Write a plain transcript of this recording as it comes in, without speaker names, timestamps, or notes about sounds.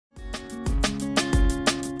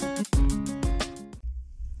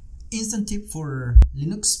instant tip for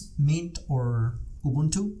Linux, Mint, or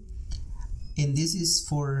Ubuntu, and this is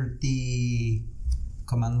for the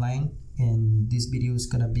command line. And this video is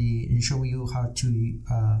gonna be showing you how to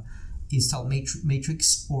install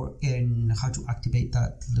matrix and how to activate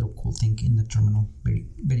that little cool thing in the terminal.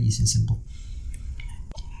 Very easy and simple.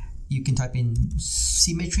 You can type in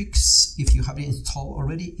cmatrix if you have it installed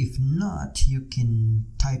already. If not, you can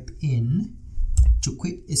type in, to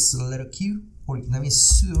quit is the letter Q, or you can type in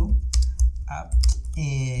sudo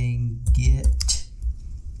apt-get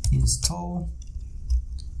install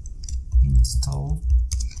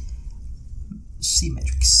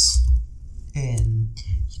cmatrix, and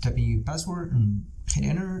you type in your password and hit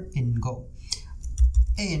enter and go.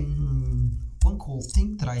 And one cool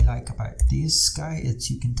thing that I like about this guy is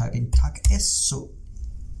you can type in tag S. So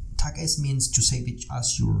tag S means to save it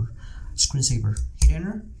as your screensaver. Hit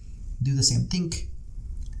enter, do the same thing.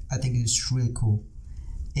 I think it's really cool.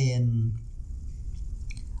 And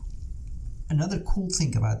another cool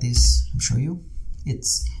thing about this, I'll show you.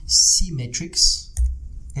 It's cmatrix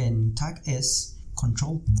and tag S,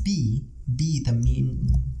 control B, the mean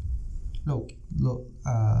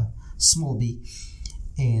small b,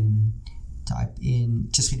 and type in,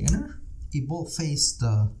 just hit enter. It will face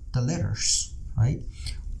the letters, right?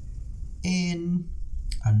 And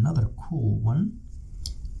another cool one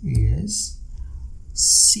is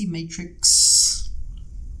cmatrix,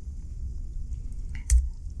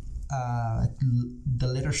 the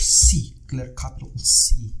letter C, capital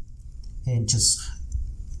C, and just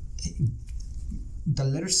the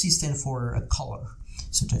letter C stands for a color.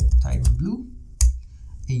 So type blue,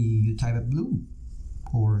 and you type a blue,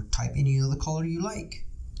 or type any other color you like.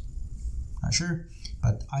 Not sure,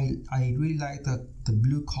 but I really like the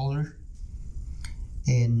blue color.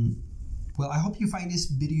 And well, I hope you find this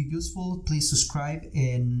video useful. Please subscribe,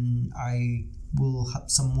 and I will have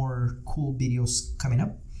some more cool videos coming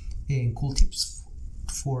up and cool tips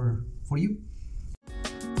for you.